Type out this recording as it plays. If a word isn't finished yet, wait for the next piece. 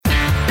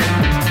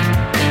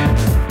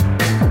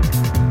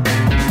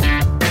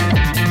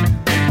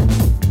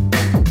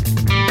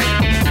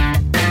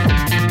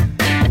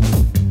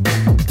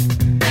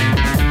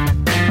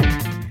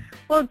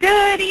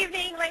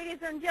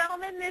ladies and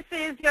gentlemen. This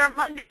is your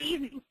Monday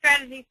evening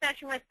strategy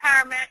session with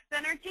PowerMax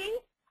Energy.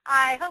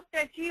 I hope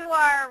that you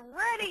are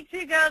ready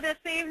to go this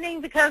evening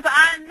because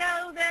I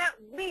know that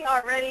we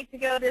are ready to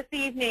go this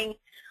evening. I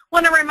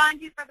want to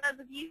remind you, for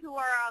those of you who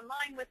are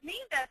online with me,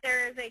 that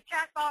there is a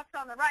chat box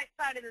on the right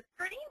side of the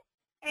screen,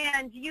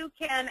 and you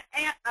can,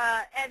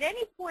 at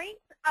any point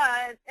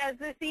as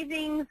this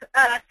evening's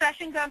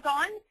session goes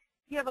on,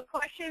 you have a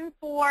question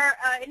for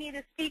any of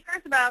the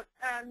speakers about,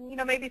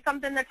 maybe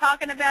something they're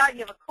talking about, you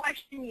have a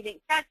question, you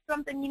didn't catch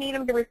something, you need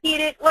them to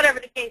repeat it, whatever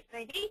the case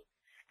may be,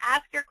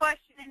 ask your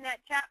question in that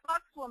chat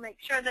box. We'll make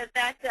sure that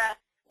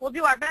we'll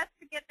do our best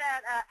to get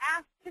that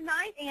asked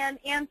tonight and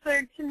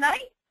answered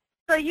tonight,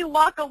 so you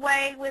walk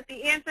away with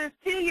the answers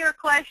to your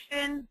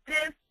questions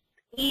this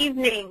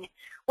evening.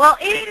 Well,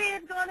 it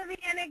is going to be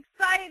an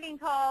exciting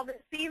call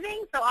this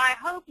evening, so I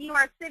hope you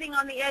are sitting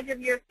on the edge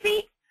of your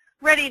seat,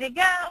 ready to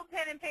go,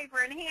 pen and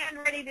paper in hand,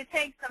 ready to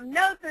take some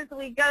notes as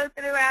we go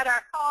throughout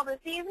our call this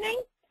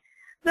evening.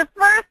 The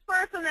first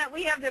person that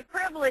we have the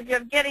privilege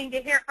of getting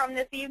to hear from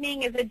this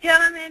evening is a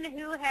gentleman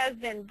who has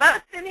been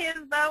busting his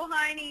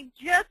bow-hiney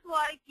just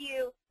like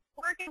you,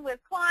 working with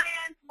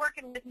clients,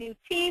 working with new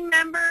team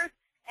members,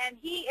 and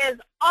he is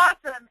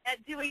awesome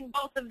at doing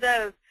both of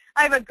those.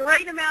 I have a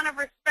great amount of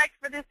respect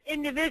for this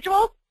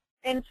individual,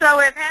 and so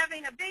if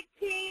having a big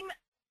team,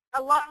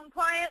 a long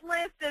client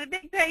list, and a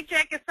big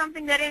paycheck is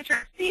something that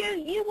interests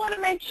you, you want to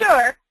make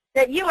sure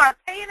that you are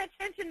paying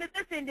attention to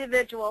this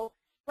individual.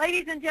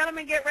 Ladies and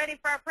gentlemen, get ready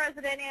for our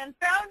president and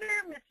founder,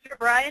 Mr.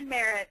 Brian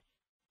Merritt.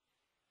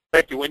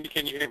 Thank you. Wendy,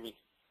 can you hear me?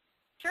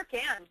 Sure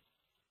can.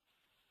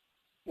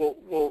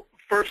 Well,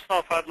 first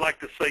off, I'd like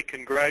to say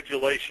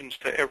congratulations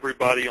to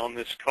everybody on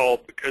this call,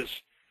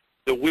 because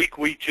the week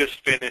we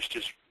just finished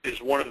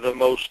is one of the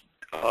most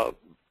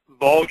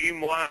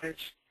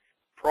volume-wise,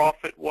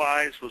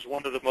 profit-wise, was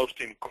one of the most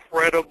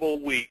incredible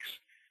weeks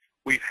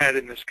we've had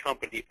in this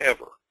company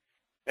ever.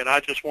 And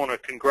I just want to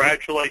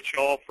congratulate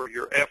y'all for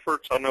your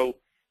efforts. I know,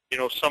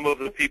 some of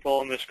the people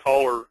on this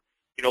call are,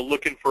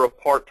 looking for a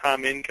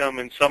part-time income,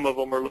 and some of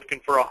them are looking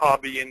for a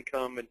hobby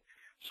income, and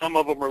some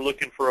of them are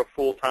looking for a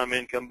full-time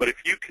income. But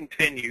if you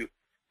continue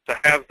to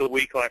have the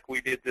week like we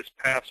did this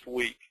past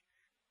week,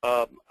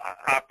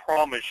 I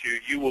promise you,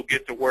 you will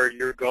get to where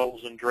your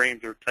goals and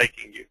dreams are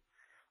taking you.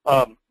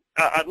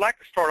 I'd like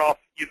to start off,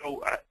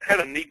 I had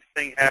a neat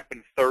thing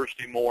happen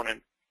Thursday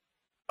morning.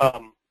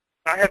 I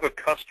have a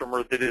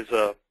customer that is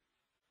a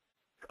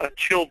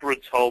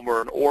children's home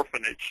or an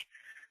orphanage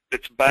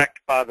that's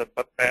backed by the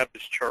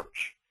Baptist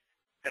church.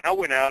 And I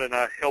went out and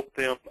I helped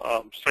them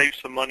save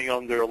some money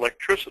on their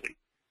electricity.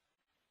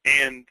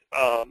 And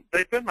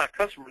they've been my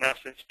customer now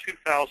since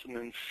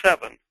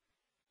 2007.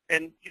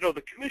 And,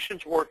 the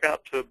commissions work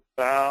out to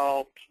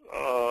about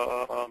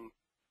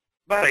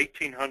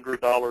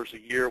 $1,800 a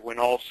year when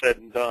all's said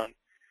and done.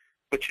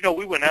 But,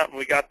 we went out and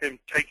we got them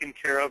taken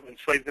care of and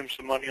saved them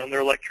some money on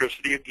their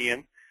electricity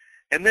again.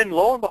 And then,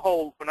 lo and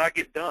behold, when I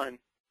get done,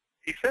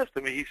 he says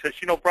to me, he says,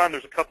 Brian,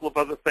 there's a couple of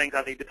other things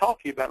I need to talk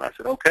to you about. And I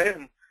said, okay.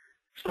 And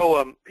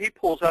so he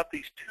pulls out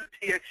these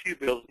 2 TXU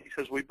bills, and he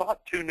says, we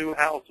bought 2 new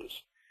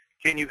houses.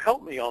 Can you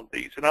help me on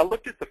these? And I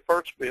looked at the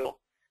first bill,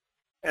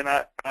 and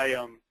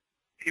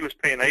he was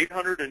paying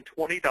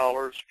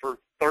 $820 for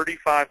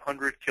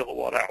 3,500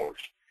 kilowatt hours.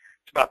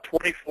 It's about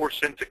 24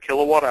 cents a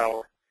kilowatt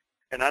hour.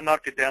 And I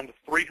knocked it down to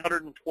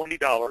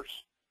 $320.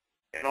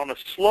 And on a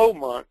slow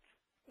month,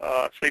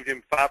 saved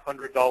him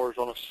 $500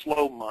 on a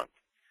slow month.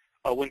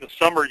 When the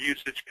summer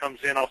usage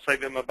comes in, I'll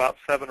save him about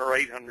 $700 or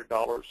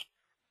 $800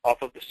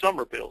 off of the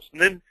summer bills.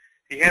 And then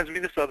he hands me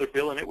this other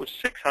bill, and it was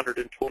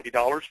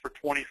 $620 for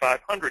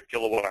 2,500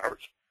 kilowatt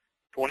hours,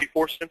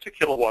 24 cents a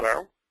kilowatt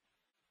hour.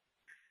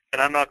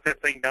 And I knocked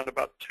that thing down to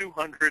about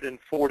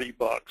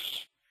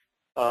 $240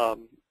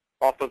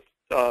 off of.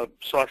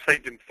 So I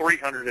saved him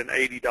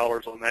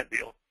 $380 on that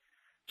deal.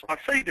 So I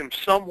saved him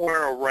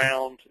somewhere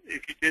around,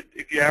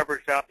 if you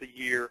averaged out the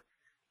year,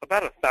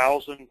 about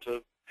 $1,000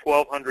 to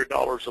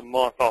 $1,200 a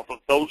month off of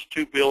those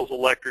 2 bills,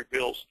 electric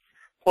bills,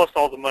 plus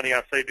all the money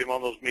I saved him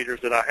on those meters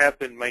that I have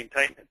been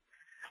maintaining.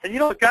 And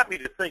it got me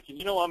to thinking.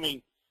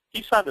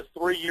 He signed a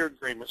 3-year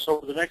agreement. So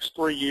over the next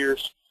 3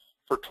 years,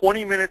 for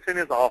 20 minutes in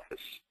his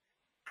office,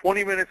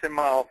 20 minutes in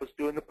my office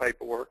doing the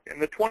paperwork,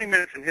 and the 20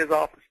 minutes in his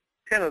office,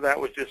 10 of that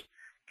was just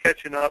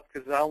catching up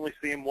because I only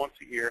see him once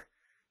a year.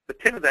 But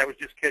 10 of that was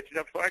just catching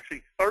up. So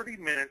actually 30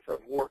 minutes of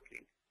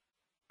working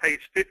pays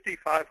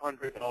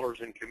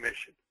 $5,500 in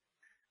commission.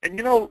 And,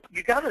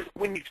 you got to,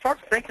 when you start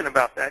thinking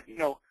about that,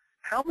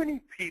 how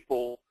many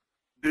people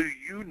do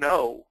you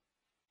know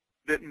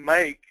that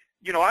make,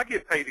 I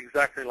get paid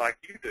exactly like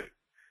you do.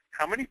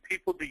 How many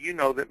people do you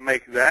know that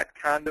make that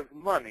kind of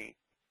money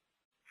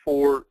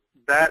for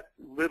that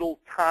little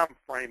time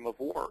frame of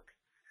work?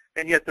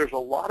 And yet there's a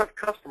lot of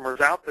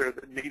customers out there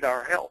that need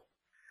our help.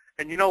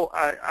 And,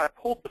 I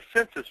pulled the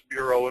Census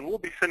Bureau, and we'll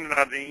be sending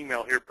out an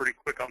email here pretty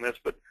quick on this,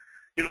 but,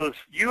 this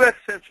U.S.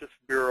 Census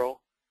Bureau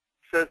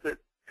says that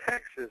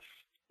Texas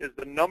is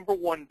the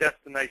 #1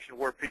 destination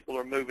where people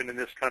are moving in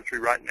this country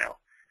right now.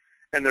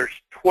 And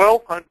there's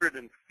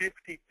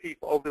 1,250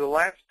 people over the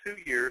last 2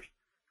 years.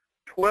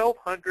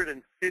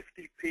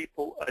 1,250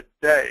 people a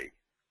day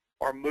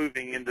are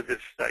moving into this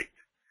state.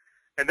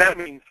 And that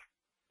means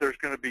there's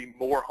going to be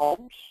more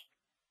homes,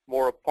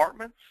 more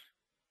apartments,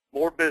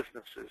 more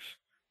businesses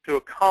to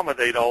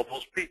accommodate all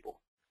those people.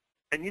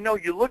 And, you know,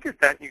 you look at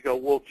that and you go,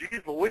 well,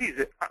 geez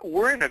Louise,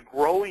 we're in a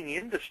growing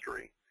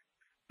industry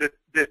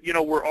that you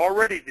know, we're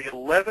already the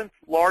 11th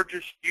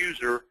largest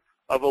user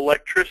of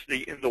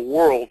electricity in the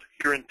world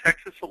here in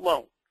Texas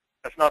alone.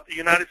 That's not the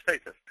United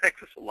States, that's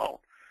Texas alone.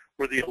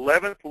 We're the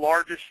 11th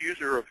largest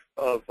user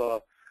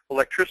of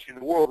electricity in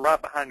the world,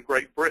 right behind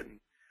Great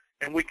Britain.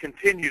 And we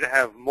continue to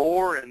have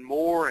more and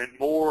more and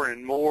more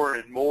and more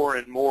and more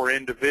and more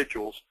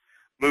individuals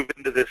move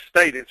into this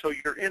state. And so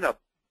you're in a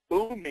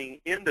booming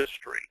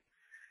industry,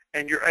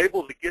 and you're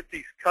able to get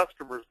these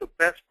customers the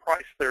best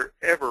price there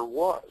ever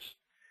was.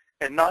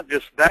 And not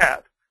just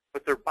that,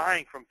 but they're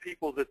buying from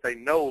people that they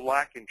know,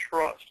 like, and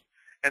trust.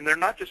 And they're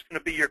not just going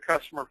to be your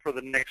customer for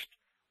the next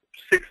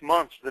 6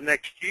 months, the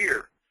next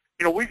year.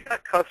 You know, we've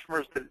got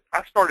customers that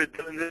I started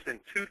doing this in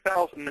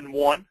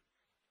 2001.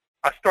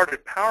 I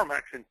started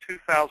PowerMax in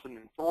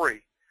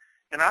 2003.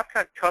 And I've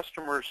got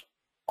customers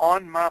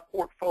on my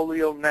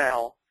portfolio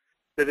now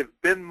that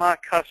have been my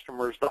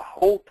customers the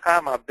whole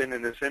time I've been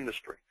in this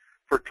industry,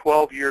 for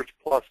 12 years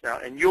plus now.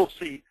 And you'll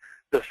see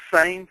the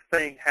same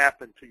thing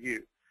happen to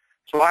you.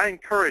 So I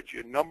encourage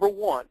you, number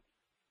one,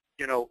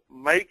 you know,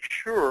 make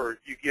sure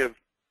you give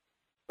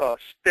a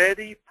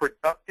steady,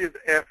 productive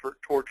effort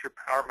towards your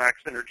PowerMax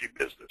Energy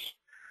business.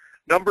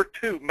 Number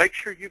two, make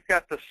sure you've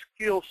got the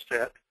skill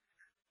set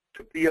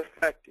to be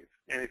effective.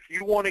 And if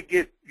you want to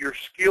get your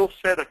skill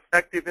set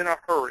effective in a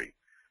hurry,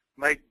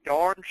 make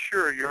darn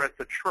sure you're at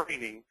the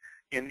training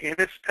in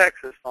Ennis,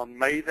 Texas on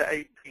May the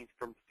 18th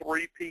from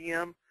 3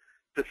 p.m.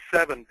 to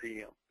 7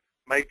 p.m.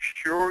 Make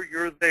sure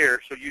you're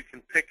there so you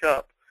can pick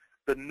up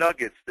the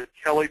nuggets that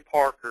Kelly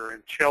Parker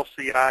and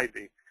Chelsea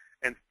Ivy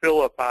and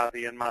Philip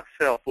Ivy and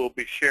myself will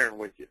be sharing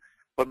with you.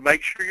 But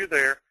make sure you're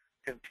there.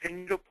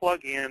 Continue to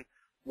plug in.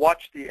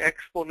 Watch the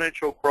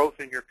exponential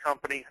growth in your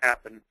company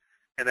happen.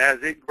 And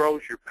as it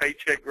grows, your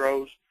paycheck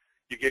grows.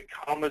 You get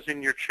commas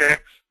in your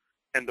checks,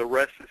 and the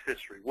rest is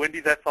history.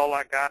 Wendy, that's all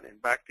I got,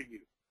 and back to you.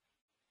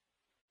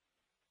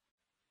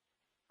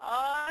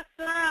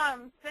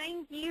 Awesome.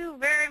 Thank you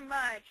very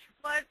much.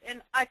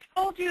 And I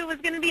told you it was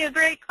going to be a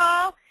great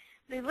call.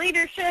 The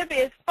leadership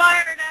is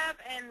fired up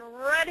and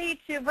ready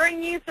to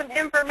bring you some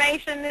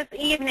information this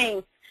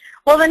evening.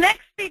 Well, the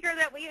next speaker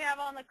that we have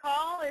on the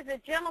call is a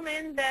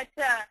gentleman that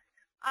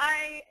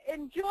I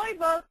enjoy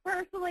both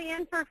personally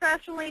and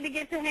professionally to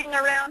get to hang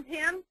around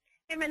him.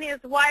 Him and his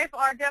wife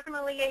are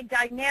definitely a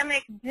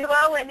dynamic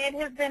duo, and it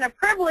has been a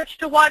privilege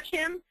to watch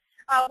him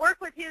work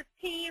with his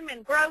team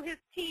and grow his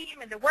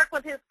team and to work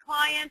with his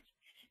clients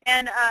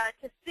and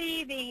to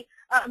see the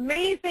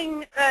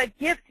amazing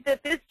gift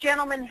that this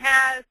gentleman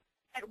has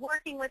at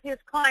working with his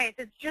clients.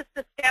 It's just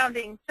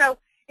astounding. So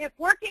if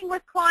working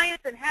with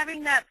clients and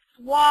having that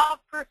suave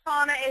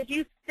persona as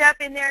you step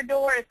in their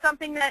door is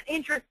something that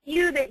interests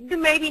you, that you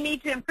maybe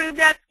need to improve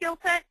that skill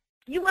set,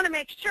 you want to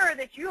make sure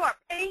that you are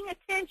paying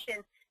attention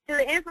to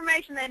the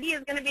information that he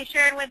is going to be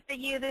sharing with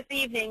you this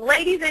evening.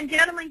 Ladies and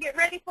gentlemen, get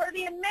ready for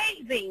the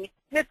amazing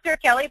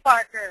Mr. Kelly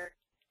Parker.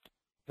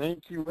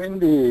 Thank you,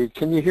 Wendy.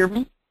 Can you hear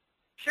me?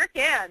 Sure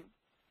can.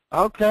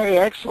 Okay,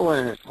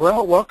 excellent.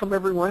 Well, welcome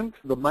everyone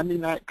to the Monday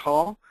night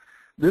call.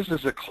 This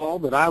is a call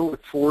that I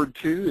look forward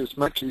to as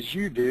much as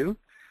you do.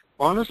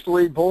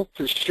 Honestly, both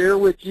to share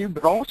with you,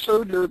 but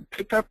also to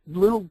pick up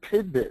little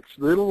tidbits,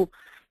 little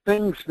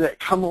things that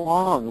come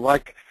along,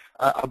 like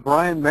a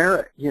Brian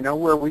Merritt, you know,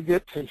 where we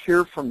get to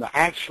hear from the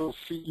actual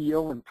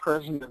CEO and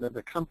president of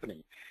the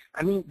company.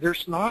 I mean,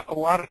 there's not a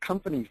lot of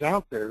companies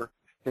out there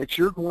that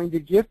you're going to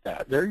get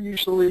that. They're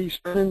usually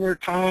spending their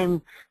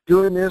time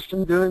doing this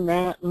and doing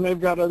that, and they've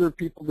got other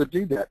people to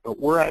do that, but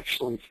we're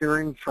actually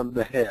hearing from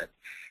the head.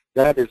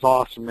 That is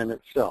awesome in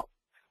itself.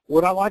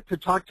 What I'd like to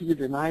talk to you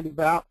tonight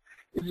about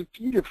is a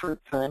few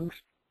different things.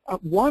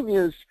 One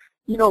is,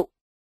 you know,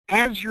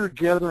 as you're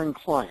gathering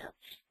clients,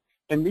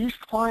 and these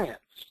clients,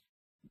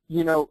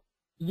 you know,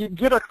 you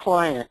get a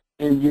client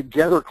and you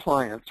gather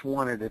clients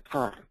one at a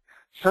time.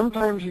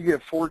 Sometimes you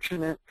get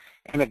fortunate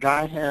and a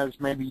guy has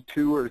maybe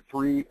 2 or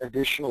 3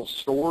 additional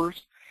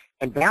stores,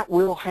 and that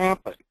will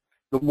happen.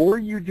 The more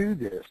you do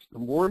this, the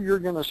more you're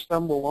going to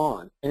stumble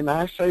on. And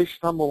I say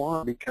stumble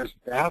on because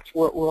that's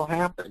what will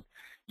happen.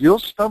 You'll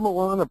stumble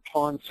on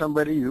upon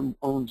somebody who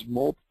owns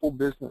multiple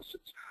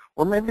businesses,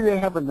 or maybe they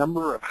have a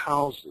number of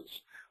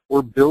houses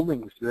or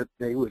buildings that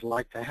they would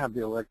like to have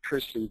the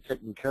electricity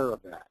taken care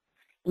of that.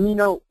 And you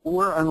know,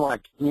 we're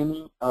unlike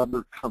any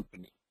other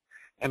company.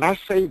 And I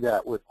say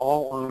that with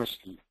all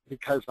honesty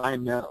because I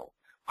know.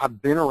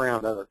 I've been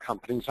around other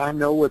companies. I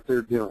know what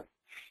they're doing.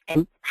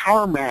 And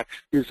PowerMax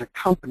is a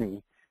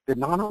company that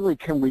not only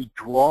can we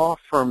draw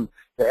from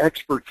the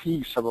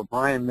expertise of a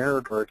Brian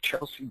Merritt or a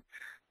Chelsea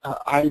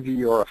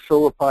Ivy or a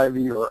Philip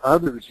Ivy or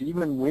others,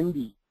 even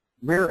Wendy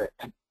Merritt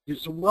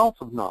is a wealth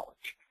of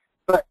knowledge.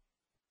 But,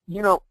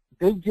 you know,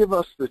 they give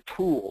us the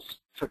tools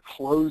to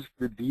close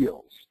the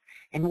deals.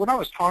 And what I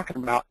was talking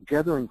about,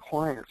 gathering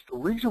clients, the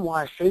reason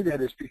why I say that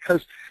is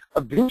because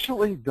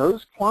eventually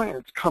those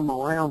clients come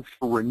around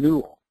for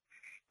renewal.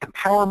 And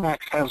PowerMax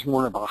has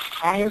one of the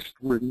highest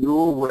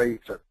renewal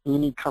rates of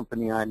any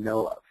company I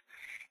know of.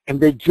 And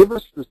they give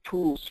us the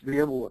tools to be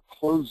able to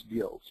close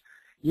deals.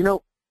 You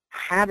know,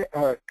 had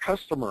a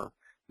customer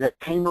that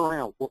came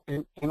around,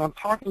 and I'm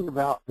talking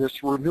about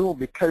this renewal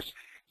because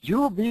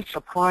you'll be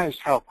surprised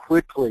how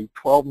quickly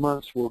 12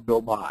 months will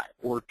go by,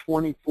 or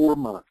 24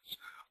 months,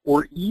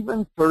 or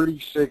even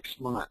 36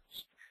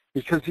 months.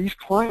 Because these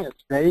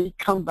clients, they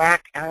come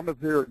back out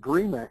of their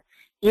agreement.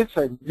 It's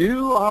a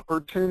new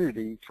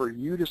opportunity for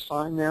you to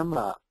sign them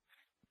up,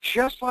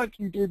 just like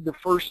you did the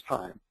first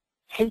time.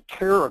 Take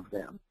care of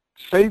them.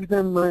 Save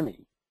them money.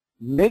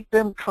 Make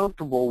them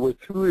comfortable with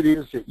who it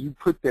is that you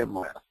put them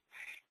with.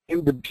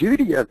 And the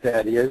beauty of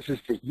that is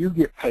that you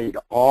get paid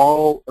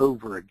all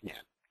over again.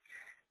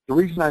 The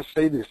reason I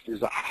say this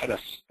is I had a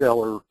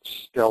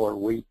stellar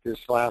week this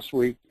last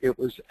week. It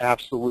was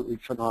absolutely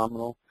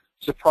phenomenal.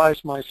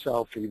 Surprised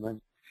myself even.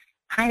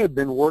 I had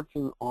been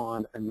working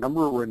on a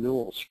number of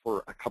renewals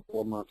for a couple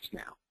of months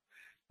now.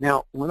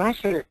 Now, when I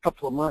say a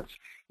couple of months,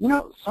 you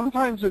know,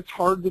 sometimes it's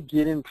hard to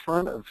get in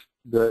front of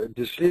the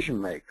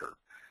decision maker.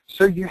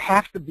 So you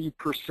have to be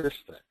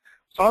persistent.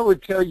 So I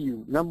would tell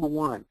you, number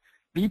one,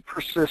 be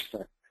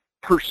persistent.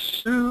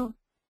 Pursue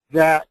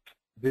that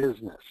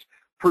business.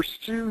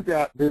 Pursue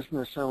that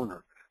business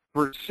owner.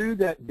 Pursue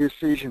that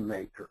decision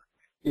maker.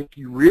 If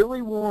you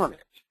really want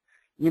it,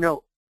 you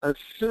know,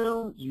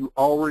 assume you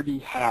already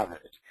have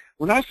it.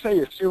 When I say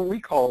assume, we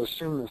call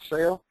assume the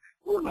sale.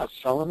 We're not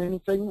selling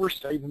anything. We're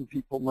saving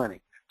people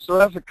money. So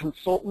as a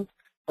consultant,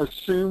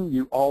 assume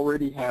you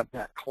already have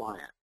that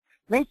client.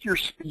 Make your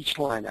speech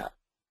line up.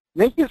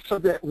 Make it so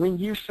that when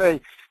you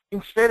say,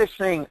 instead of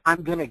saying,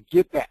 I'm going to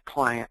get that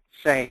client,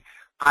 say,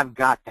 I've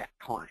got that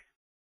client.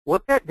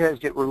 What that does,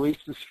 it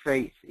releases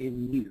faith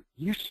in you.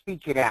 You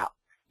speak it out.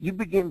 You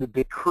begin to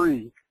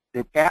decree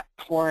that that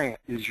client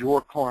is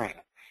your client,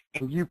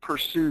 and you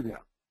pursue them.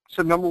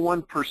 So number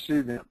one,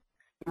 pursue them.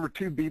 Number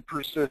two, be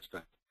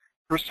persistent.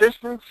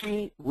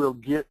 Persistency will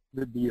get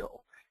the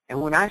deal.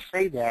 And when I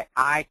say that,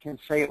 I can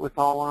say it with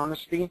all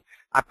honesty.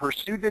 I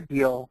pursued a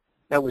deal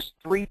that was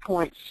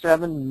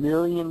 3.7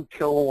 million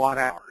kilowatt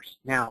hours.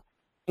 Now,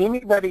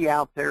 anybody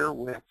out there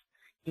with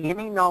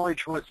any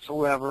knowledge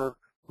whatsoever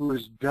who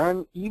has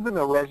done even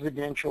a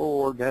residential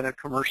or done a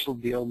commercial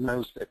deal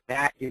knows that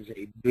that is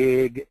a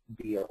big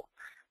deal.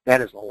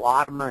 That is a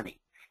lot of money.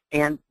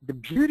 And the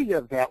beauty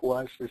of that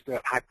is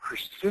that I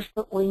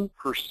persistently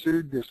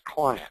pursued this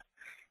client.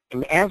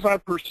 And as I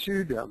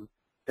pursued them,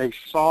 they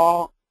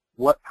saw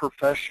what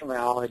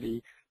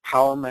professionality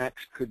PowerMax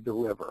could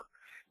deliver.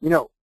 You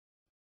know,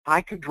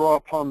 I could draw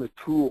upon the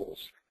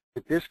tools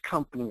that this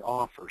company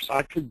offers.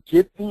 I could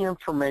get the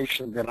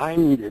information that I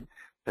needed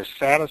to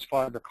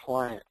satisfy the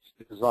client's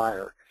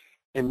desire.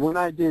 And when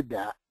I did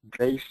that,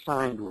 they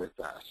signed with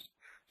us.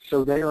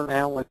 So they are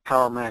now with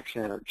PowerMax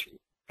Energy.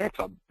 That's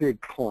a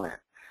big client.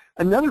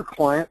 Another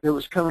client that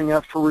was coming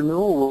up for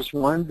renewal was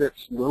one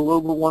that's a little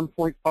over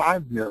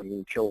 1.5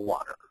 million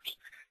kilowatt hours.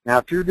 Now,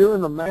 if you're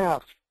doing the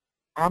math,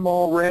 I'm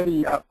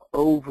already up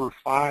over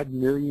 5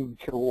 million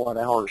kilowatt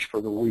hours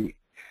for the week.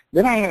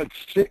 Then I had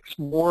 6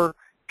 more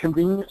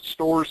convenience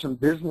stores and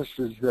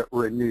businesses that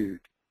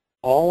renewed,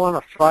 all on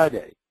a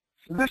Friday.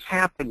 So this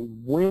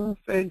happened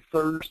Wednesday,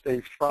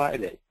 Thursday,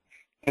 Friday.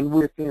 And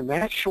within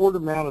that short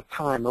amount of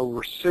time,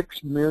 over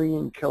 6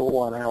 million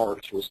kilowatt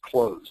hours was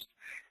closed.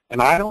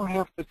 And I don't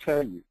have to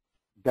tell you,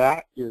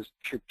 that is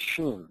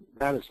cha-ching.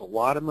 That is a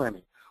lot of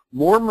money.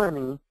 More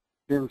money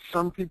than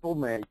some people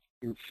make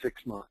in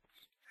 6 months.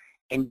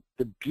 And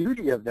the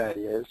beauty of that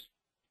is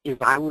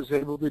I was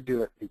able to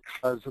do it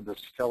because of the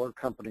stellar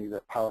company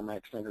that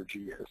PowerMax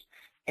Energy is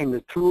and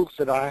the tools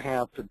that I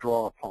have to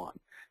draw upon.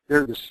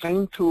 They're the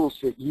same tools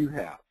that you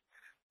have.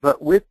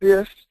 But with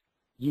this,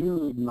 you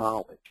need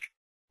knowledge.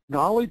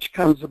 Knowledge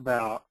comes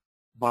about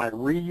by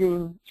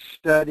reading,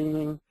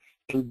 studying,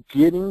 and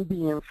getting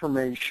the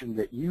information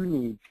that you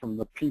need from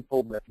the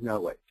people that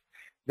know it.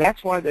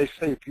 That's why they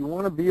say if you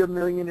want to be a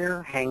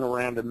millionaire, hang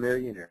around a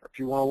millionaire. If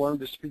you want to learn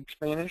to speak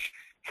Spanish,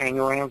 hang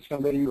around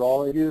somebody who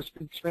all they do is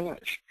speak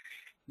Spanish.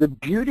 The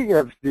beauty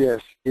of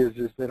this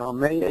is that on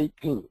May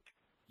 18th,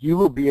 you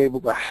will be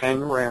able to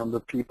hang around the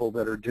people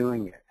that are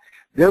doing it.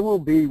 There will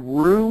be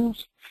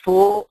rooms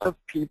full of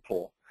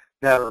people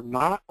that are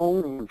not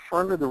only in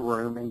front of the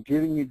room and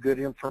giving you good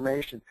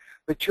information,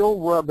 but you'll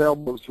rub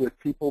elbows with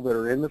people that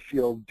are in the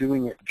field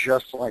doing it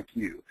just like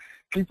you.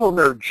 People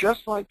that are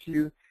just like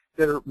you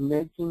that are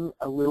making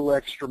a little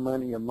extra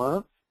money a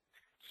month.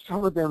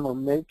 Some of them are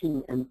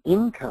making an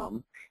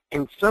income,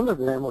 and some of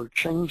them are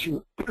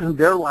changing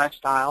their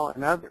lifestyle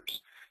and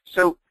others.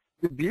 So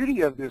the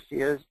beauty of this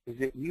is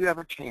that you have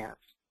a chance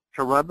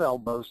to rub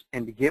elbows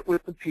and to get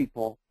with the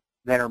people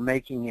that are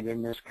making it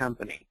in this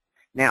company.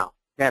 Now,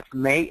 that's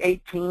May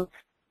 18th,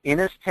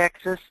 Ennis,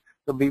 Texas.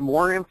 There'll be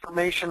more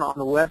information on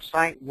the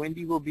website.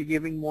 Wendy will be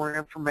giving more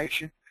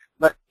information.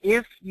 But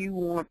if you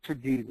want to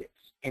do this,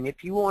 and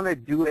if you want to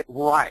do it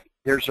right,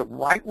 there's a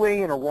right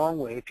way and a wrong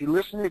way. If you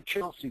listen to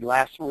Chelsea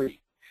last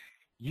week,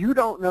 you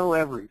don't know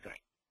everything,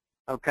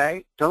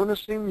 okay? Don't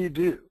assume you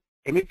do.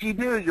 And if you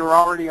do, you're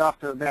already off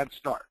to a bad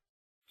start.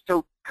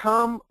 So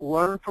come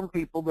learn from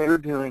people that are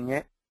doing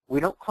it. We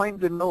don't claim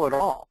to know it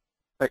all,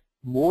 but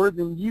more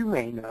than you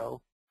may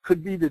know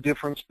could be the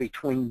difference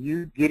between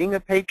you getting a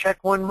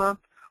paycheck one month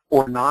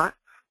or not,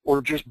 or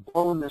just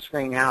blowing this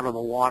thing out of the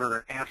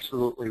water and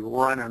absolutely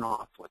running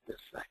off with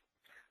this thing.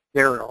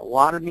 There are a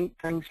lot of neat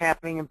things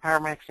happening in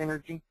PowerMax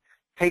Energy.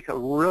 Take a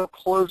real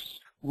close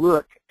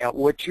look at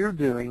what you're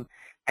doing,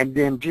 and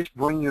then just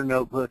bring your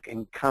notebook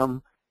and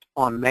come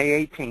on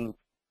May 18th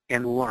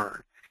and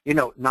learn. You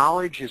know,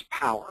 knowledge is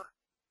power,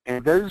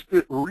 and those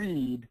that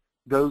read,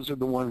 those are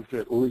the ones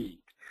that lead.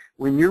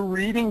 When you're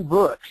reading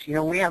books, you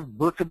know, we have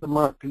Book of the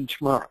Month each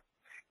month,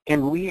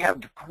 and we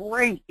have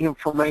great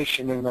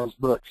information in those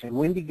books, and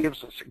Wendy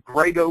gives us a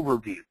great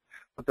overview,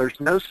 but there's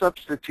no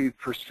substitute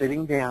for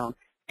sitting down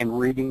and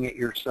reading it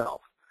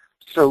yourself.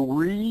 So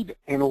read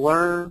and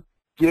learn,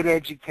 get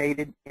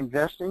educated,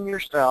 invest in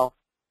yourself,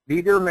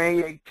 be there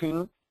May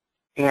 18th,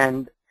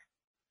 and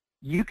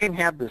you can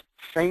have the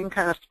same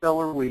kind of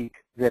stellar week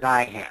that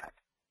I had.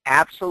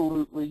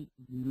 Absolutely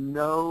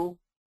no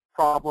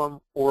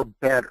problem or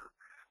better.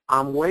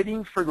 I'm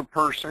waiting for the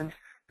person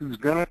who's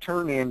going to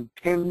turn in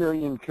 10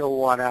 million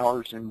kilowatt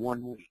hours in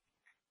 1 week.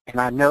 And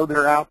I know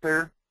they're out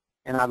there,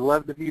 and I'd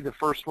love to be the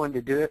first one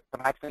to do it,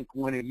 but I think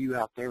one of you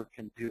out there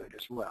can do it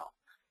as well.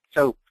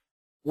 So,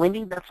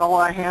 Wendy, that's all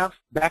I have.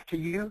 Back to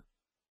you.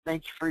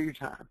 Thank you for your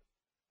time.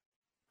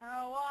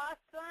 Oh,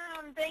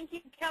 awesome. Thank you,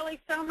 Kelly,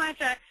 so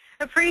much. I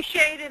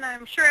appreciate it, and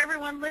I'm sure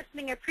everyone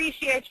listening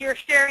appreciates your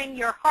sharing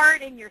your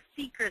heart and your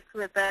secrets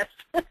with us.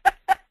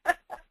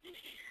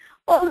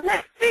 Well, the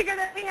next speaker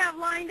that we have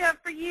lined up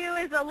for you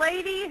is a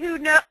lady who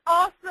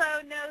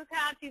also knows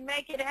how to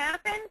make it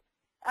happen.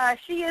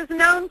 She is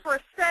known for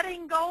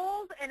setting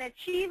goals and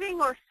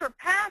achieving or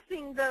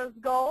surpassing those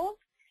goals.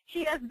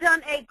 She has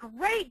done a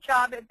great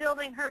job at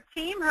building her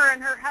team, her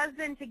and her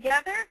husband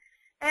together.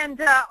 And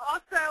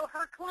also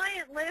her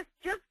client list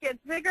just gets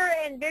bigger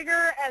and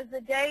bigger as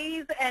the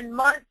days and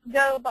months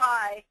go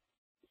by.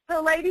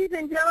 So ladies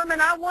and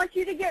gentlemen, I want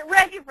you to get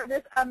ready for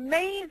this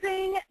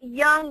amazing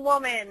young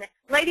woman.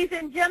 Ladies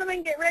and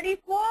gentlemen, get ready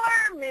for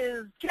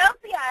Ms.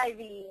 Chelsea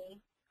Ivy.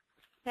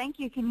 Thank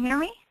you. Can you hear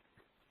me?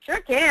 Sure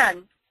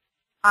can.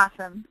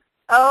 Awesome.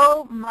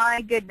 Oh,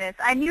 my goodness.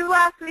 I knew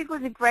last week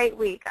was a great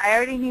week. I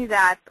already knew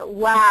that. But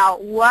wow,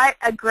 what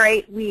a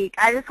great week.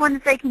 I just want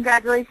to say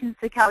congratulations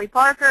to Kelly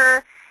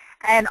Parker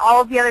and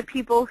all of the other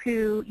people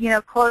who, you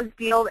know, closed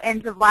deal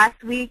ends of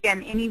last week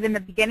and even the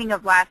beginning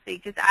of last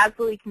week. Just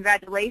absolutely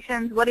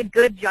congratulations. What a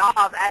good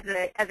job as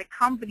a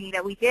company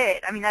that we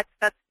did. I mean,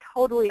 that's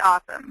totally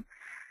awesome.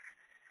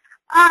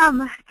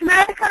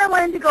 Tonight I kind of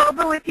wanted to go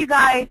over with you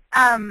guys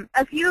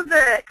a few of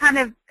the kind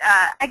of,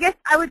 I guess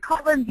I would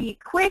call them the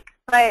quick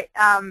but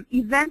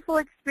eventful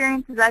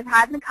experiences I've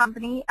had in the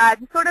company,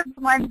 the sort of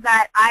ones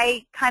that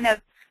I kind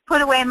of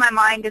put away in my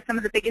mind as some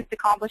of the biggest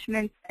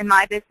accomplishments in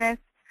my business.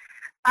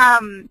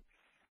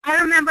 I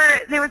remember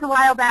there was a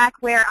while back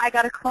where I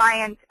got a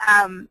client.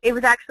 It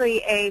was actually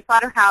a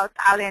slaughterhouse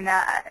out in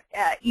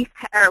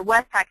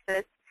West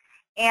Texas,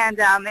 and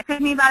it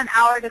took me about an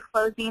hour to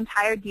close the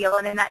entire deal.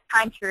 And in that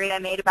time period, I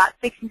made about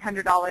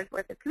 $1,600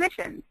 worth of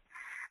commissions.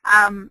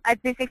 I'd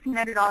say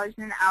 $1,600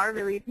 in an hour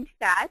really isn't too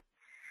bad.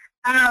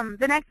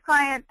 The next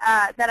client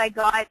that I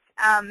got,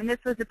 and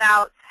this was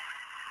about,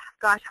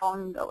 gosh, how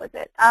long ago was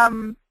it?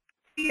 2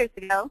 years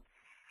ago.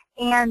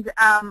 And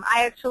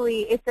I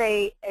actually, it's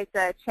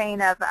a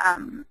chain of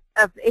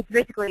it's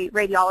basically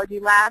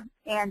radiology labs,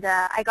 and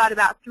I got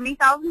about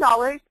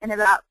 $3,000 in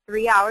about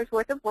 3 hours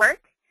worth of work.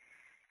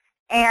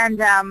 And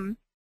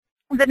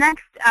the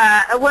next,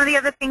 one of the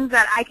other things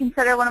that I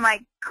consider one of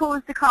my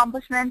coolest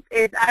accomplishments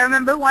is I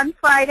remember one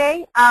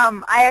Friday,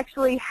 I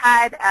actually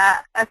had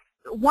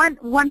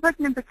one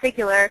person in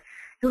particular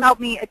who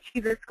helped me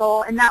achieve this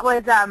goal, and that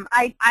was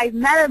I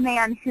met a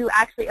man who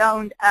actually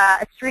owned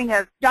a string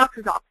of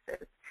doctor's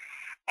offices.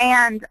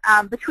 And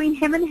between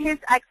him and his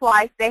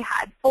ex-wife, they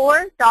had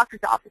 4 doctor's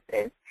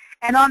offices.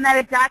 And on that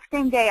exact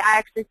same day, I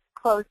actually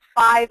closed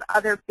 5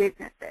 other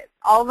businesses.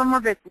 All of them were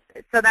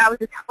businesses. So that was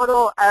a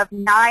total of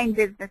 9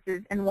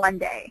 businesses in one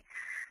day,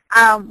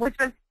 which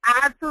was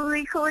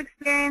absolutely cool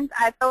experience.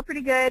 I felt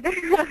pretty good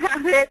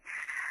about it.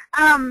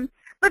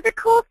 But the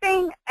cool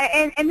thing,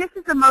 and this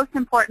is the most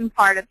important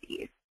part of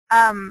these,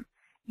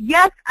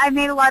 yes, I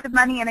made a lot of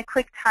money in a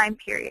quick time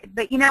period.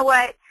 But you know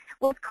what?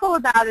 What's cool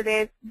about it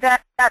is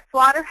that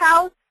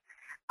slaughterhouse,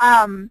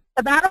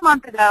 about a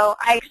month ago,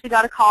 I actually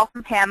got a call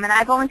from him, and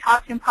I've only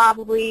talked to him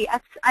probably,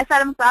 I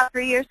set him about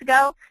 3 years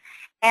ago,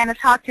 and I've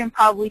talked to him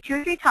probably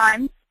 2 or 3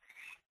 times,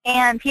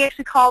 and he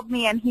actually called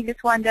me, and he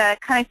just wanted to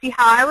kind of see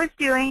how I was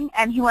doing,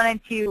 and he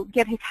wanted to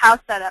get his house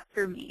set up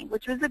through me,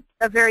 which was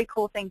a very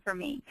cool thing for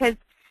me.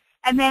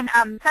 And then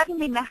the second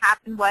thing that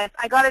happened was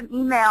I got an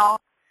email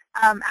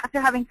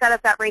after having set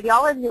up that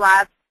radiology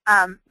lab.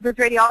 those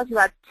radiology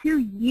labs 2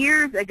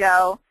 years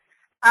ago,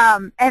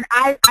 and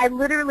I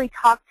literally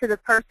talk to the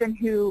person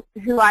who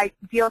I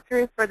deal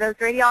through for those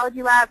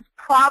radiology labs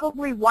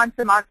probably once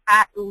a month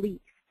at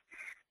least,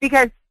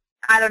 because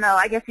I don't know,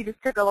 I guess he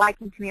just took a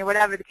liking to me or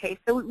whatever the case.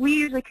 So we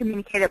usually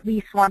communicate at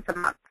least once a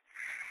month.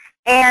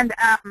 And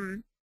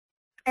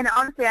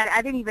honestly,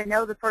 I didn't even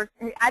know the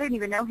person. I didn't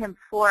even know him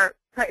before,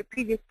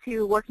 previous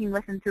to working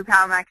with him through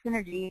PowerMax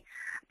Energy.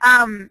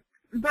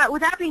 But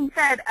with that being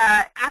said,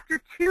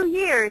 after 2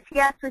 years, he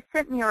actually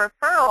sent me a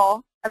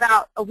referral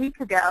about a week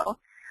ago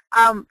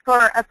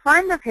for a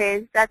friend of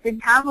his that's in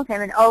town with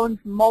him and owns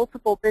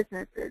multiple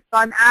businesses. So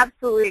I'm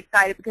absolutely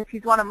excited because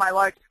he's one of my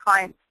largest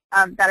clients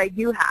that I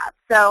do have.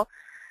 So,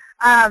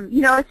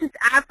 you know, it's just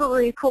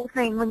absolutely a cool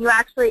thing when you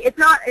actually, it's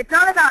not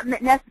about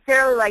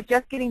necessarily like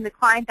just getting the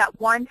client that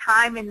one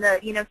time in the,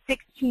 you know,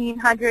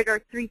 $1,600 or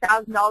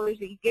 $3,000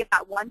 that you get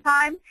that one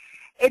time.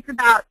 It's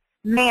about,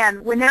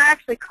 man, when they're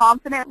actually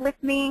confident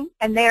with me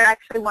and they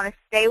actually want to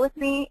stay with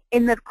me,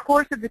 in the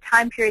course of the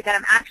time period that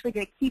I'm actually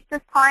going to keep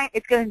this client,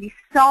 it's going to be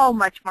so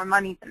much more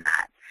money than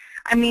that.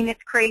 I mean,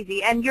 it's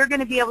crazy. And you're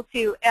going to be able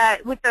to,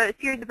 with the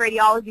series of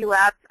radiology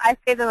labs, I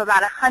save them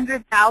about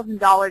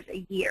 $100,000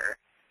 a year.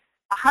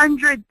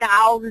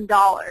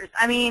 $100,000.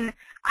 I mean,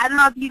 I don't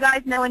know if you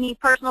guys know any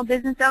personal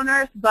business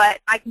owners, but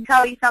I can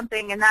tell you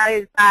something, and that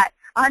is that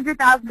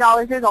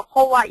 $100,000, there's a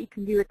whole lot you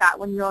can do with that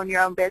when you own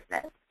your own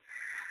business.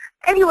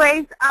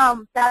 Anyways,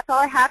 that's all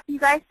I have for you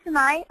guys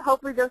tonight.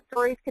 Hopefully those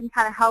stories can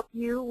kind of help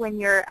you when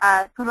you're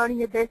promoting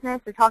your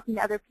business or talking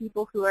to other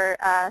people who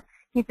are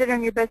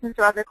considering your business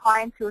or other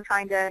clients who are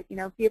trying to, you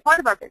know, be a part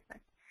of our business.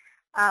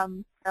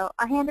 So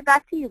I'll hand it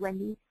back to you,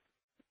 Wendy.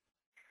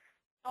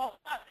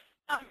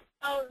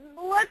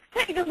 Let's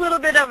take a little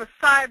bit of a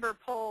cyber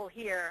poll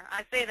here.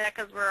 I say that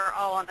because we're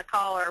all on the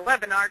call or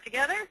webinar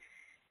together.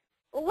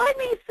 Let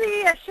me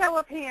see a show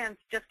of hands.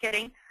 Just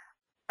kidding.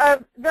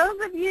 Those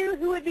of you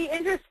who would be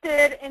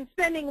interested in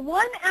spending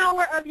 1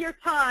 hour of your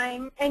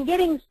time and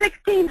getting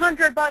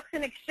 $1,600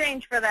 in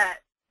exchange for that.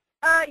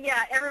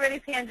 Yeah,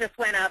 everybody's hand just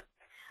went up.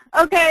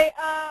 Okay,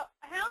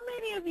 how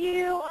many of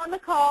you on the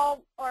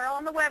call or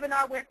on the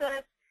webinar with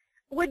us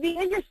would be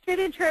interested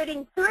in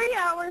trading 3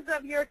 hours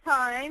of your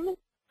time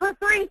for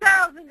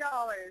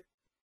 $3,000?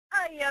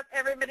 Yep,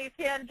 everybody's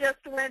hand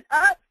just went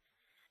up.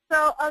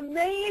 So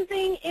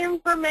amazing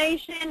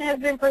information has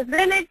been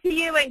presented to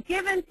you and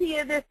given to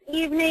you this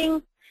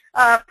evening.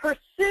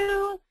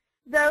 Pursue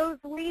those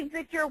leads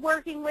that you're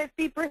working with.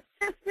 Be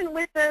persistent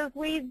with those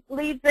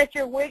leads that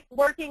you're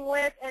working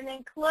with, and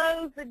then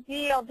close the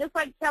deal, just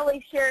like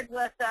Kelly shared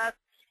with us.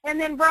 And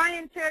then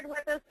Brian shared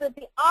with us that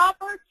the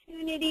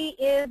opportunity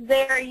is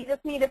there. You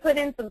just need to put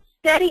in some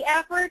steady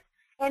effort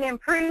and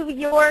improve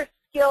your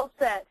skill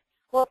set.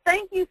 Well,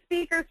 thank you,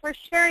 speakers, for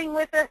sharing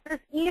with us this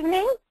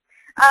evening.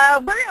 We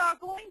are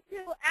going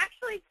to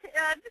actually just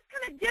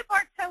kind of dip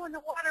our toe in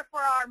the water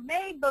for our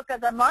May book of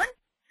the month.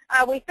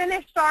 We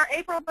finished our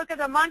April book of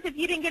the month. If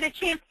you didn't get a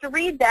chance to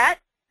read that,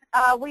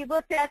 we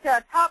looked at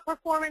Top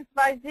Performance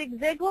by Zig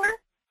Ziglar,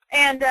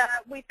 and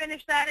we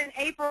finished that in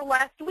April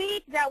last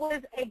week. That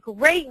was a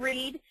great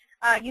read.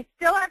 You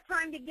still have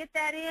time to get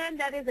that in.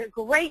 That is a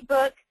great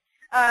book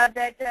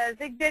that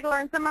Zig Ziglar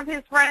and some of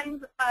his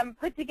friends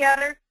put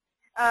together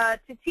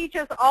to teach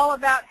us all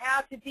about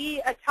how to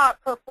be a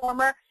top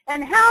performer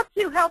and how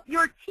to help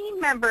your team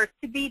members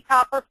to be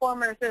top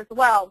performers as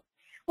well.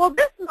 Well,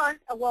 this month,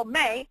 well,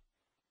 May,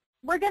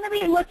 we're going to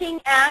be looking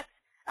at,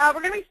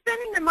 we're going to be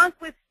spending the month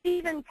with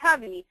Stephen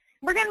Covey.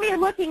 We're going to be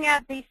looking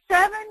at the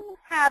 7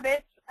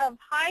 habits of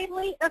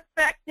highly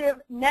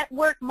effective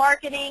network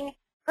marketing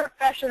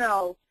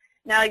professionals.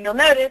 Now, you'll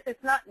notice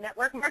it's not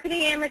network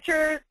marketing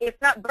amateurs.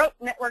 It's not broke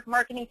network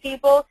marketing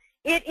people.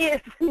 It is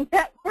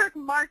network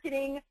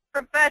marketing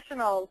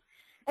professionals.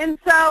 And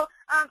so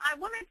I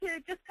wanted to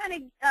just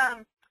kind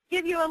of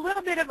give you a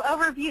little bit of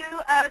overview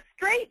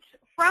straight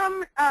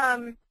from,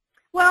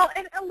 well,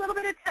 a little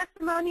bit of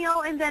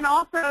testimonial and then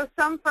also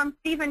some from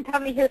Stephen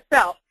Covey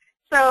himself.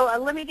 So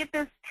let me get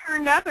this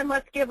turned up and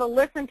let's give a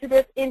listen to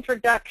this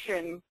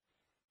introduction.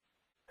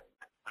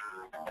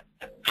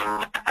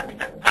 I'd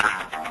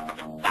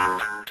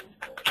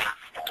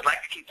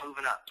like to keep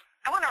moving up.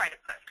 I want to write a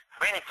book.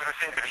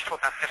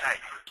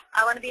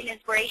 I want to be an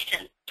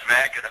inspiration.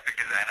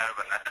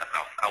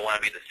 I want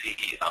to be the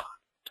CEO.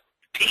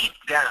 Deep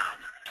down,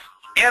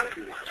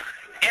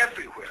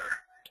 everywhere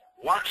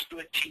wants to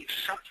achieve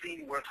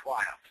something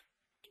worthwhile.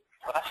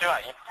 私は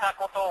言った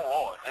こと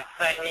を実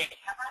際に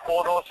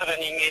行動する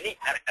人間に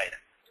なりたいです。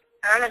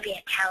I want to be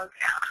a town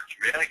girl. Ich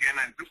wäre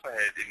gerne ein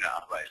Superheld in der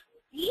Arbeit.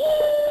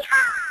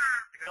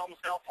 Film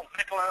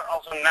self-particular,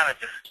 also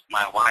manager.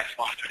 My wife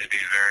wants me to be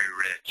very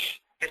rich.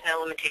 There's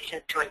no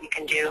limitations to what you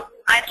can do.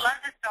 I'd love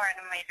to star in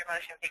a major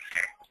motion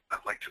picture.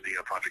 I'd like to be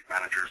a project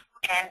manager.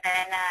 And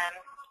then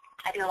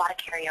I do a lot of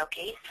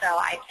karaoke, so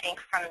I think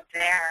from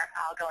there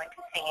I'll go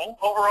into singing.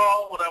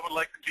 Overall, what I would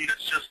like to be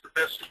is just the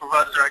best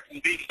supervisor I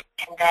can be.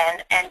 And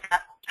then end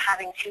up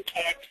having 2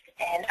 kids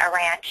and a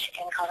ranch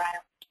in Colorado.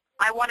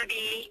 I want to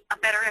be a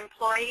better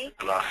employee.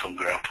 An awesome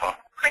grandpa.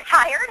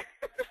 Retired.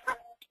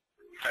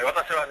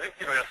 私は10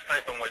キロ痩せた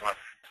いと思います。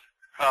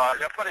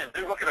やっぱり15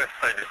キロ痩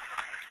せたいです。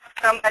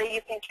Somebody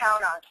you can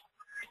count on.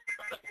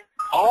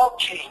 All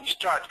change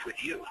starts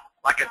with you.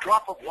 Like a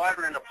drop of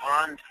water in a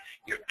pond,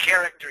 your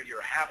character,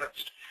 your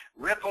habits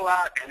ripple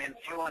out and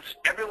influence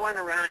everyone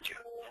around you.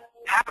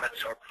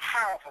 Habits are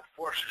powerful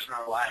forces in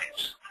our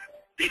lives.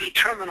 They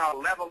determine our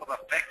level of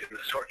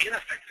effectiveness or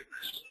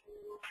ineffectiveness.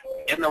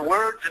 In the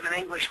words of an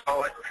English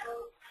poet,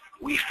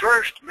 we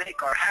first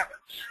make our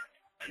habits,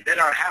 and then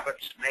our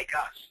habits make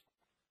us.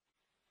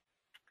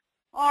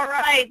 All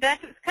right,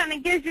 that just kind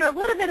of gives you a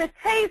little bit of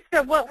taste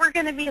of what we're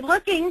going to be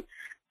looking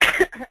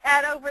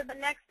at over the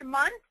next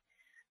month.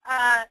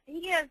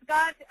 He has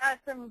got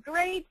some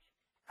great,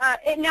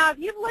 now if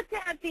you've looked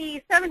at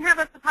the 7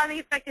 Habits of Highly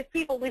Effective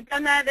People, we've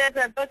done that as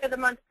a book of the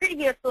month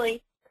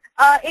previously.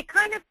 It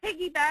kind of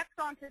piggybacks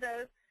onto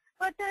those,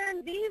 but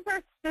then these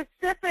are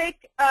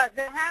specific,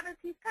 the habits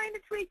he's kind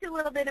of tweaked a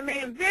little bit and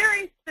made them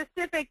very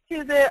specific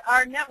to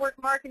our network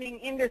marketing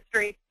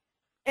industry.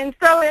 And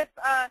so if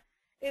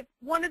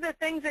one of the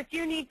things that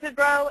you need to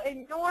grow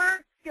in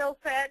your skill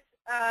set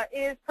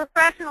is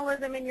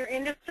professionalism in your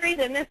industry,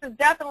 then this is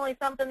definitely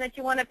something that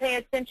you want to pay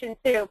attention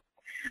to.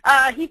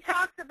 He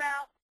talks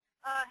about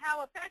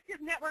how effective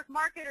network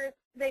marketers,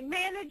 they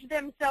manage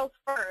themselves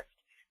first.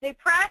 They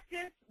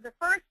practice the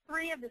first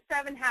 3 of the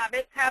 7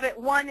 habits. Habit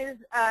 1 is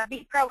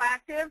be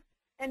proactive,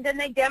 and then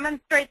they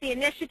demonstrate the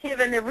initiative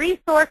and the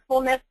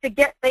resourcefulness to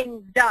get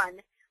things done.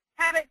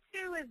 Habit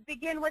 2 is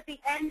begin with the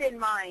end in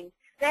mind.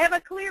 They have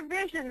a clear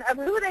vision of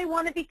who they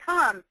want to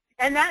become,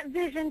 and that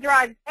vision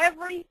drives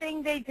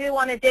everything they do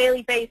on a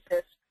daily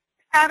basis.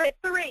 Habit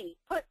 3,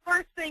 put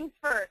first things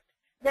first.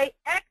 They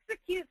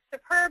execute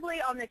superbly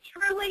on the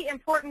truly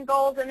important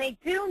goals, and they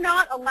do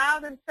not allow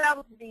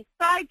themselves to be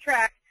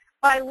sidetracked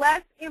by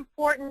less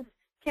important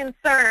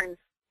concerns.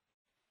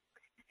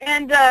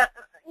 And,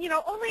 you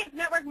know, only if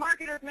network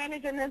marketers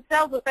manage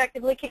themselves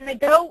effectively can they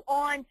go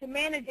on to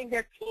managing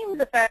their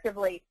teams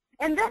effectively.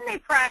 And then they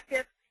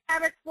practice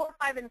Habits 4,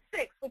 5, and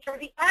 6, which are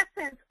the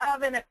essence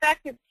of an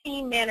effective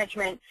team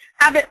management.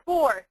 Habit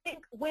 4, think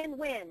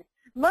win-win.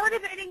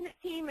 Motivating the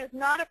team is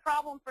not a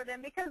problem for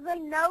them because they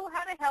know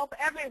how to help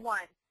everyone.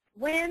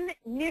 Win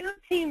new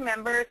team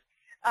members,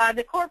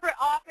 the corporate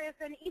office,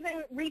 and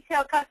even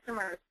retail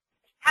customers.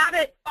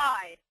 Habit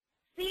 5,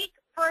 seek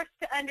first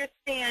to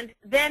understand,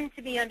 then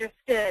to be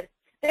understood.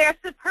 They are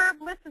superb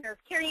listeners,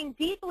 caring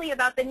deeply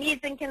about the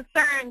needs and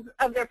concerns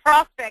of their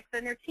prospects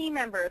and their team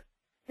members.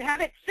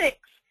 Habit 6,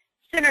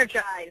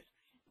 synergize.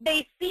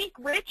 They seek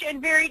rich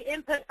and varied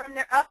input from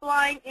their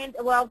upline and,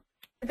 well,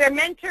 their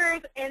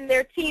mentors and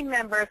their team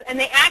members, and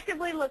they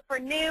actively look for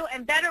new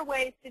and better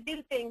ways to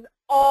do things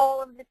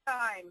all of the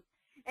time.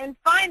 And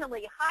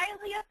finally,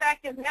 highly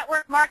effective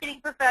network marketing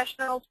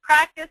professionals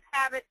practice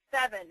Habit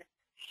 7,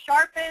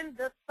 sharpen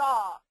the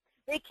saw.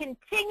 They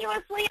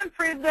continuously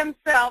improve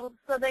themselves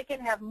so they can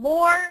have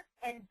more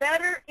and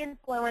better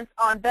influence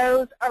on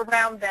those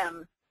around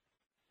them.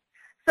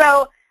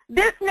 So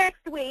this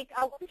next week,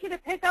 I want you to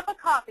pick up a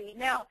copy.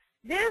 Now,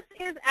 this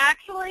is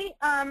actually,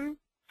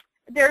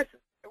 there's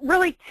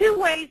really 2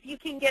 ways you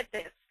can get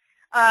this.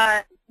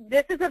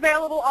 This is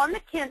available on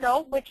the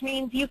Kindle, which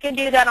means you can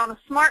do that on a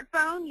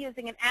smartphone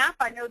using an app.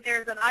 I know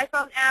there's an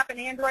iPhone app, an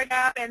Android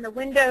app, and the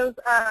Windows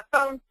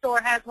phone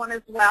store has one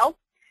as well.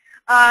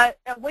 A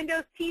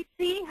Windows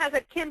PC has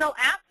a Kindle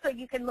app, so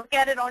you can look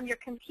at it on your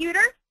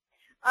computer.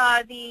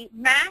 The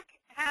Mac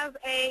has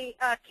a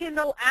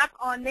Kindle app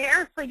on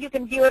there, so you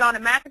can view it on a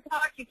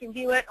Macintosh, you can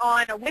view it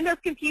on a Windows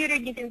computer,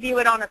 you can view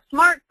it on a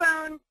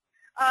smartphone,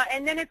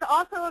 and then it's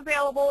also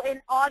available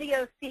in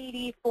audio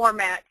CD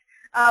format,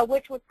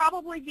 which would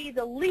probably be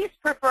the least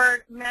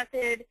preferred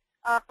method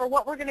for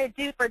what we're going to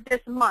do for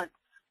this month.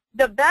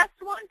 The best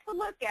one to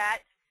look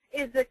at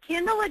is the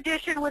Kindle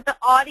edition with the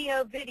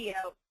audio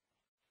video.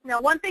 Now,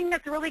 one thing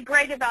that's really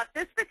great about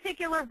this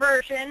particular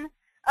version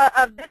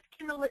of this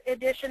Kindle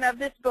edition of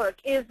this book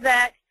is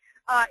that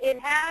it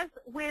has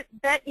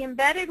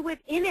embedded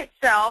within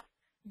itself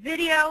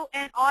video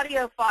and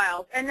audio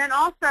files. And then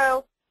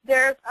also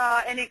there's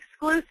an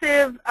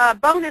exclusive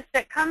bonus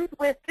that comes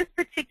with this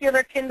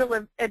particular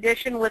Kindle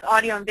edition with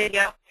audio and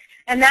video.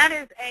 And that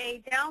is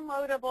a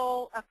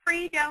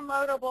free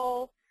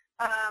downloadable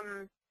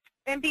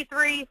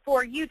MP3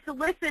 for you to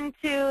listen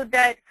to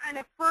that kind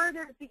of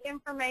furthers the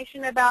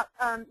information about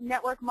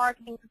network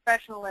marketing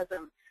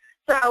professionalism.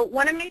 So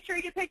want to make sure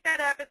you pick that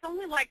up. It's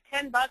only like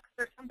 $10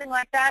 or something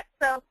like that.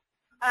 So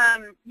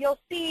you'll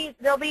see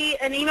there'll be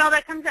an email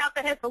that comes out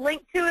that has a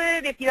link to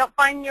it if you don't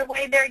find your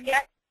way there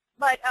yet.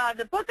 But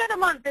the book of the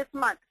month this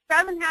month,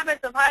 7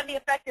 Habits of Highly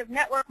Effective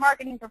Network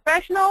Marketing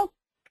Professionals,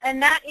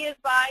 and that is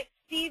by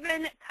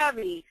Stephen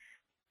Covey.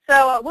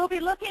 So we'll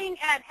be looking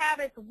at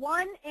Habits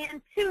 1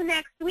 and 2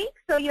 next week,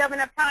 so you have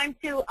enough time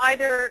to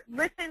either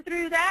listen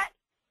through that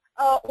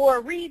or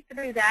read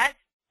through that.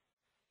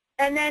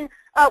 And then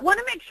want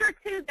to make sure,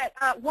 too, that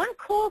one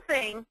cool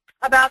thing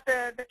about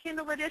the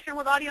Kindle edition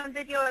with audio and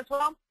video as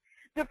well,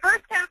 The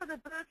first half of the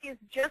book is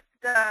just,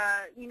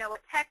 you know, a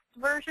text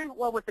version,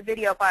 well, with the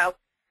video files.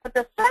 But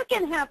the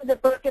second half of the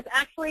book is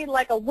actually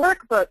like a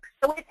workbook.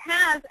 So it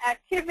has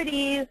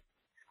activities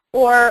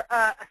or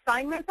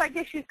assignments, I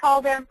guess you'd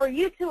call them, for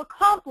you to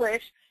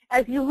accomplish.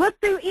 As you look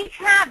through each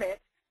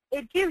habit,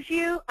 it gives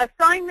you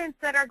assignments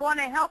that are going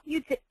to help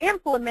you to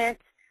implement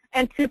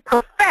and to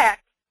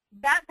perfect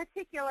that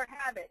particular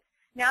habit.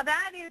 Now,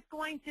 that is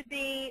going to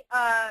be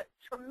a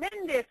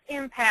tremendous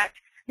impact,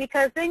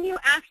 because then you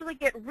actually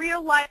get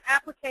real-life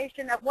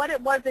application of what it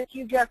was that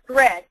you just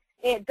read.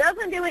 It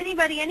doesn't do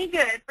anybody any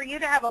good for you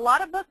to have a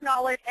lot of book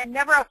knowledge and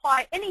never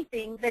apply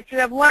anything that you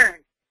have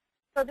learned.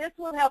 So this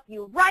will help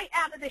you right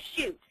out of the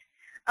chute.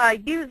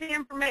 Use the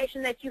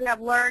information that you have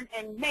learned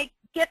and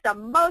get the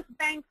most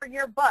bang for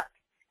your buck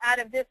out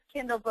of this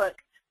Kindle book.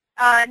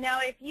 Now,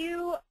 if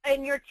you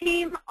and your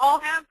team all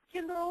have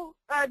Kindle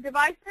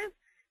devices,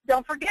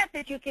 don't forget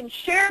that you can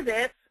share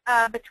this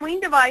between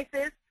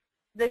devices.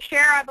 The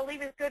share, I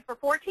believe, is good for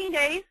 14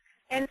 days.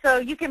 And so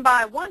you can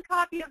buy one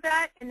copy of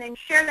that and then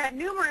share that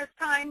numerous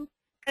times,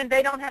 and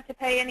they don't have to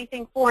pay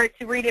anything for it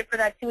to read it for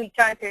that 2-week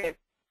time period.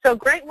 So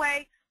great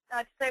way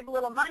to save a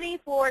little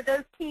money for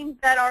those teams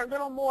that are a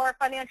little more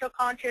financial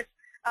conscious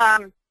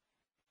than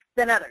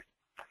others.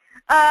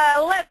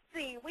 Let's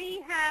see.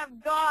 We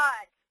have got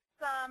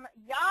some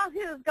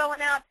Yahoos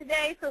going out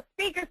today, so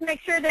speakers,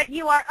 make sure that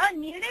you are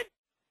unmuted.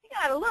 We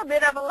got a little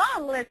bit of a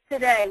long list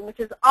today, which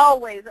is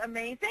always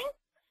amazing.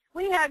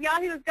 We have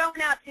Yahoos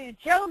going out to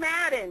Joe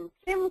Madden,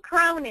 Tim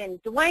Cronin,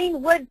 Dwayne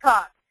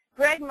Woodcock,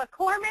 Greg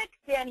McCormick,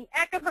 Danny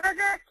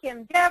Eckerberger,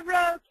 Kim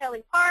Devereaux,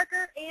 Kelly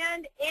Parker,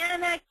 and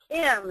Anna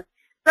Kim.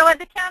 So at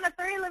the count of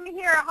 3, let me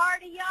hear a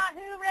hearty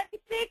Yahoo. Ready,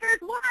 speakers?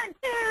 1,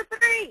 2,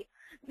 3.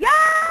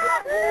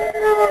 Yahoo!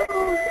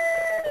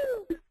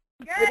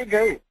 Way to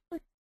go.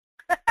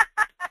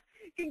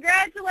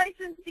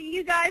 Congratulations to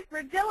you guys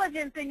for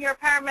diligence in your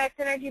PowerMax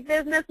Energy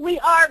business. We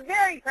are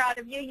very proud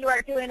of you. You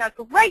are doing a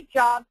great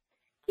job.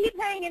 Keep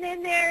hanging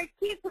in there.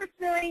 Keep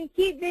pursuing.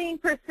 Keep being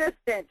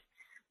persistent.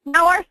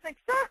 Now, our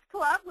Success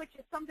Club, which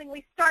is something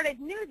we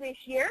started new this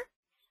year,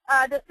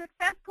 the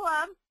Success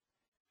Club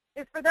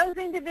is for those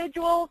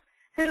individuals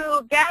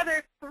who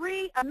gather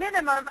a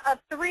minimum of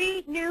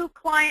 3 new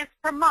clients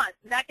per month.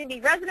 That can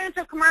be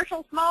residential,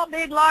 commercial, small,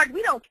 big, large.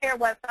 We don't care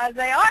what size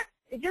they are.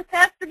 It just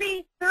has to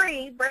be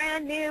 3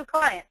 brand new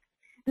clients.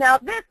 Now,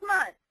 this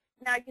month,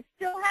 you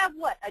still have,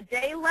 what, a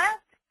day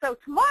left? So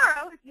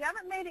tomorrow, if you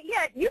haven't made it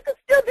yet, you can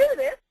still do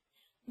this.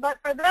 But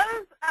for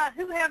those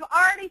who have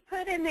already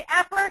put in the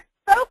effort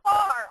so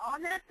far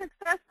on that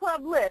Success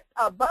Club list,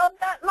 above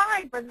that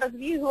line, for those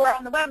of you who are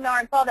on the webinar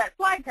and saw that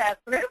slide pass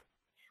through,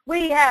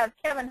 we have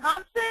Kevin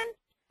Hobson,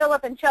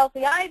 Philip and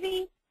Chelsea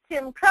Ivy,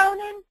 Tim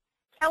Cronin,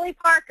 Kelly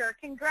Parker.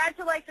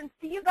 Congratulations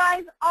to you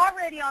guys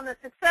already on the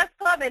Success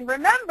Club. And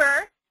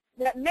remember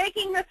that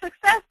making the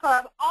Success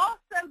Club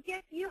also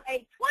gets you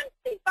a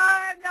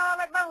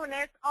 $25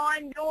 bonus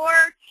on your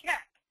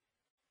check.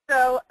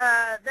 So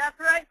that's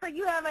right. So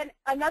you have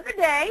another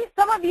day.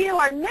 Some of you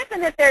are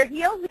nipping at their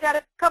heels. We got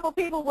a couple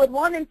people with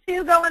 1 and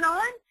 2 going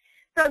on.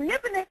 So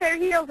nipping at their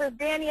heels is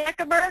Danny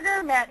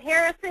Eckerberger, Matt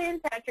Harrison,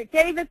 Patrick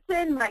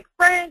Davidson, Mike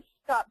French,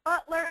 Scott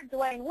Butler,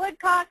 Dwayne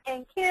Woodcock,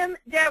 and Kim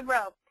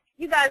Devereaux.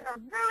 You guys are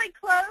really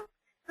close.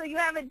 So you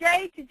have a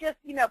day to just,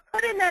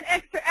 put in that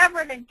extra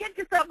effort and get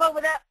yourself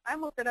over that. I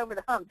almost said over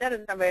the hump. That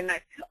is not very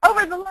nice.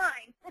 Over the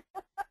line.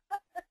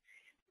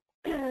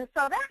 So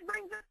that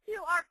brings us to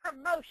our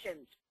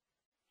promotions.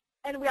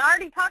 And we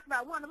already talked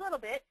about one a little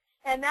bit,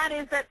 and that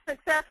is that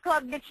Success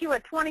Club gets you a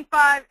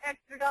 $25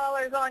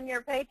 extra on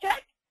your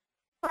paycheck.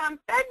 From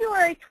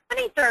February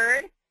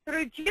 23rd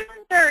through June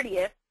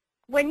 30th,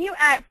 when you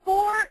add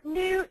 4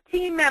 new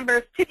team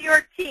members to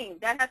your team,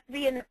 that has to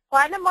be in the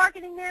Platinum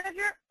Marketing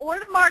Manager or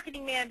the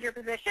Marketing Manager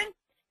position,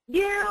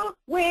 you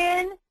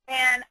win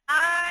an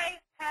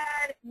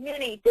iPad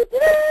Mini.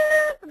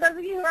 For those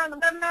of you who are on the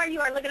webinar, you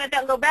are looking at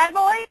that little bad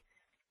boy.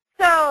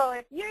 So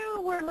if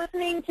you were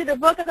listening to the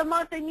book of the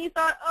month and you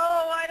thought,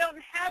 oh, I don't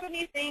have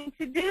anything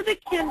to do the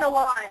Kindle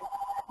on,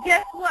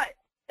 guess what?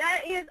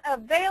 That is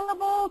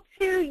available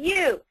to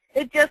you.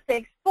 It just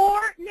takes 4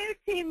 new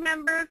team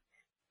members,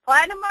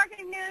 Platinum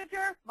Marketing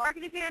Manager,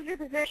 Marketing Manager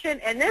position,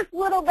 and this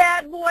little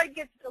bad boy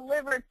gets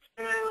delivered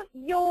to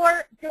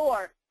your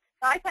door.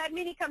 The iPad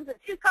Mini comes in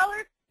 2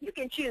 colors. You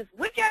can choose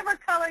whichever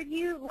color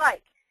you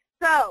like.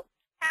 So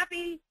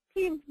happy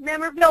team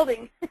member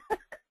building.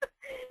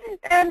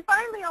 And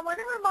finally, I want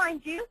to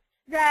remind you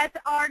that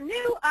our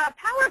new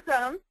Power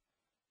Zone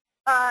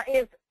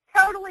is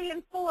totally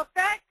in full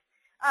effect.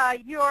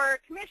 Your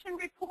commission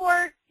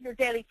reports, your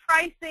daily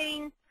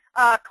pricing,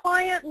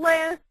 client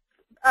lists,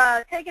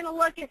 taking a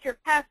look at your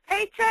past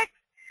paychecks,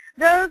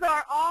 those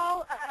are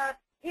all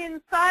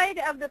inside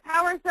of the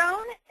Power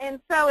Zone. And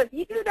so if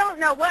you don't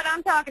know what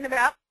I'm talking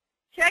about,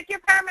 check your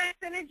PowerMax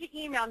Energy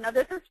email. Now,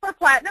 this is for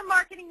Platinum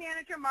Marketing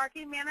Manager,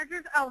 marketing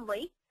managers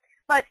only.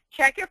 But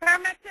check your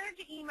PowerMax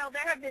Energy email.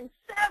 There have been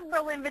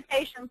several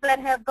invitations that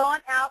have gone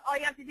out. All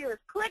you have to do is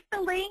click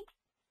the link,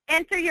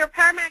 enter your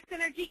PowerMax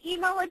Energy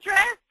email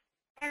address,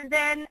 and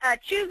then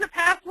choose a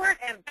password,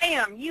 and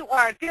bam, you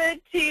are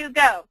good to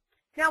go.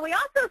 Now, we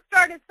also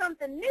started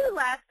something new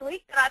last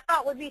week that I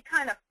thought would be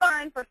kind of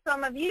fun for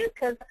some of you,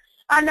 because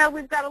I know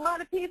we've got a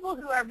lot of people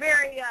who are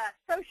very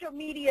social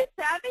media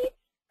savvy.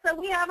 So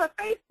we have a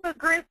Facebook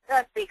group,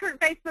 a secret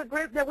Facebook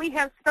group that we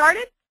have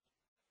started,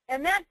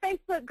 and that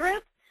Facebook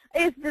group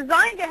is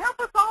designed to help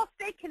us all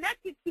stay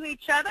connected to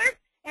each other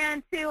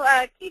and to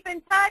keep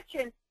in touch.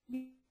 And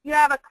you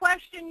have a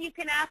question, you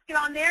can ask it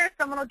on there.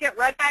 Someone will get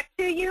right back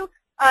to you.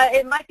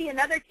 It might be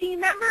another team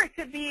member. It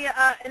could be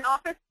an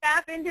office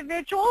staff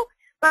individual.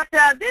 But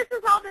this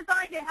is all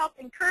designed to help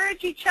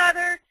encourage each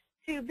other,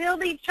 to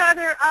build each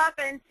other up,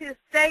 and to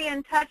stay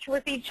in touch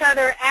with each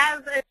other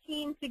as a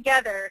team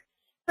together.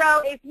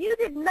 So if you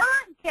did not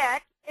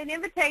get an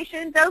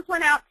invitation, those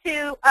went out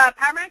to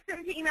PowerMax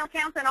Energy email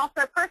accounts and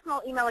also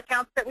personal email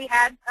accounts that we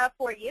had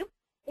for you.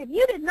 If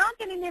you did not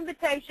get an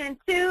invitation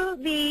to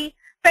the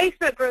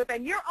Facebook group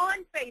and you're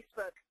on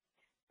Facebook,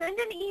 send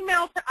an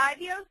email to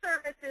IDO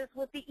Services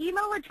with the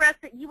email address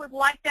that you would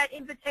like that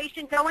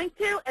invitation going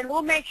to, and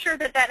we'll make sure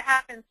that that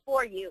happens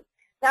for you.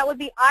 That would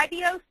be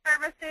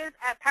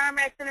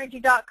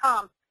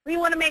IDOservices@PowerMaxEnergy.com. We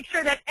want to make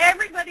sure that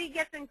everybody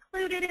gets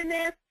included in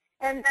this,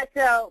 and that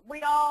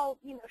we all,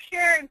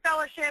 share and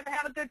fellowship,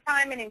 have a good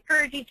time, and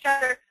encourage each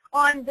other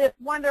on this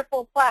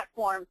wonderful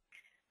platform.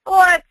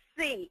 Let's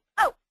see.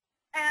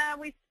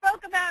 We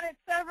spoke about it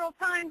several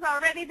times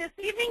already this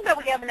evening, but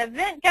we have an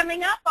event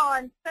coming up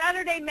on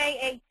Saturday,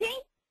 May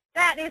 18th.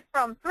 That is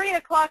from 3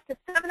 o'clock to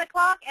 7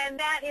 o'clock, and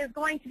that is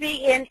going to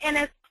be in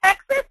Ennis,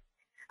 Texas.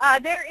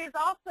 There is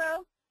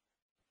also,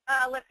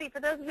 let's see, for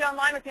those of you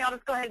online with me, I'll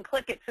just go ahead and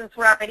click it since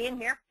we're already in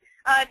here.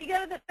 If you go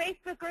to the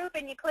Facebook group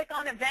and you click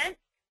on events,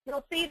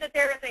 you'll see that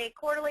there is a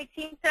quarterly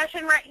team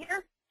session right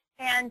here,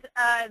 and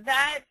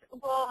that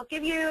will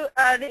give you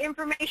the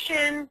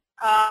information.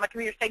 My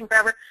computer's taking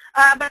forever,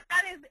 but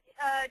that is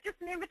just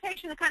an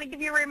invitation to kind of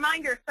give you a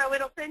reminder. So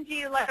it'll send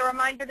you like a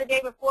reminder the day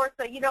before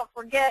so you don't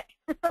forget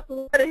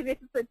what it is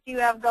that you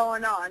have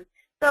going on.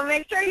 So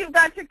make sure you've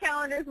got your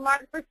calendars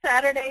marked for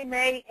Saturday,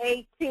 May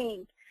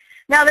 18th.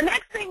 Now the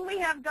next thing we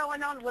have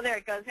going on, well, there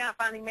it goes. Now it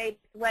finally made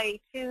its way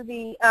to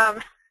the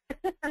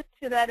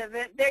to that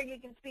event. There you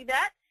can see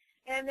that.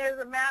 And there's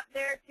a map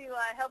there to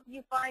help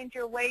you find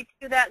your way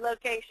to that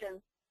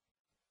location.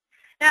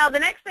 Now, the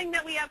next thing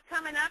that we have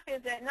coming up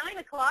is at 9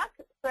 o'clock,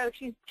 so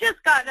she's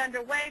just gotten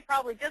underway,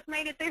 probably just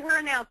made it through her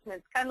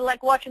announcements, kind of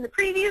like watching the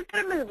previews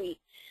to a movie.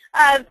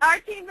 Our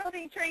team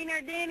building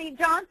trainer, Danny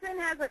Johnson,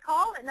 has a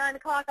call at 9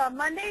 o'clock on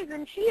Mondays,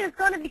 and she is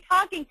going to be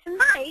talking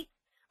tonight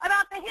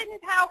about the hidden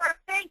power of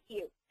thank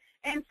you.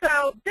 And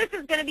so this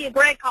is going to be a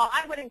great call.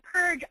 I would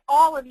encourage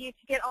all of you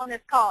to get on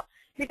this call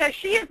because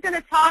she is going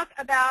to talk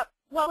about,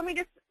 well, let me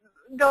just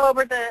go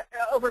over the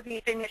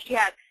overview thing that she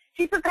has.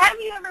 She says, have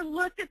you ever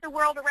looked at the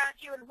world around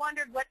you and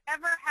wondered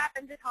whatever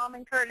happened to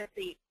common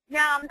courtesy?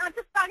 Now, I'm not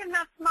just talking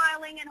about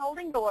smiling and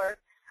holding doors.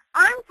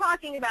 I'm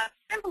talking about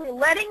simply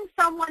letting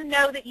someone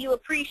know that you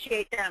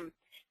appreciate them.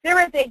 There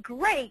is a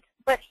great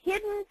but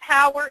hidden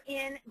power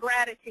in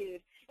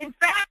gratitude. In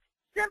fact,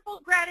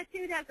 simple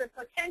gratitude has the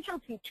potential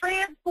to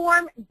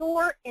transform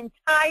your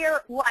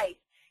entire life.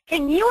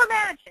 Can you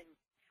imagine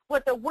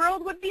what the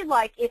world would be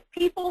like if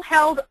people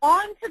held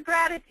on to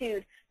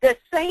gratitude the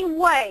same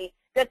way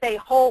that they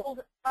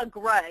hold a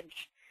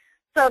grudge?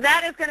 So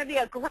that is going to be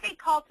a great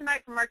call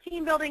tonight from our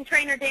team building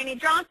trainer, Danny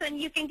Johnson.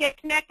 You can get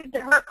connected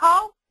to her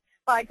call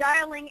by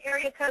dialing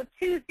area code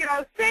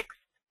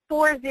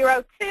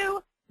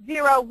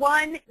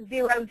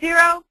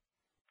 206-402-0100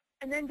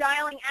 and then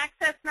dialing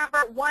access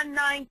number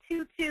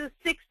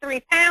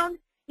 192263#.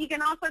 You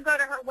can also go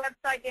to her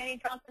website,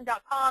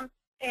 DannyJohnson.com,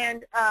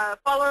 and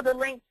follow the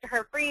links to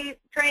her free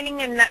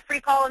training and that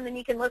free call, and then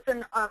you can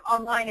listen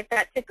online if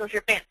that tickles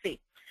your fancy.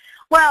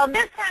 Well,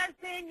 this has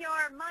been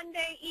your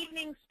Monday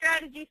evening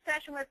strategy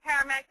session with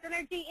PowerMax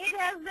Energy. It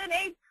has been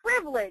a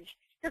privilege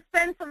to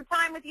spend some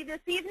time with you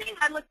this evening.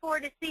 I look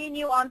forward to seeing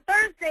you on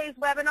Thursday's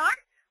webinar,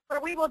 where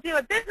we will do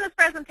a business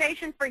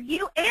presentation for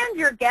you and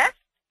your guests.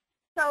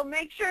 So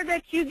make sure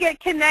that you get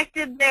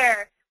connected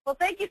there. Well,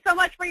 thank you so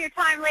much for your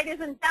time, ladies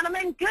and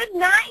gentlemen. Good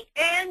night,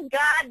 and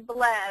God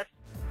bless.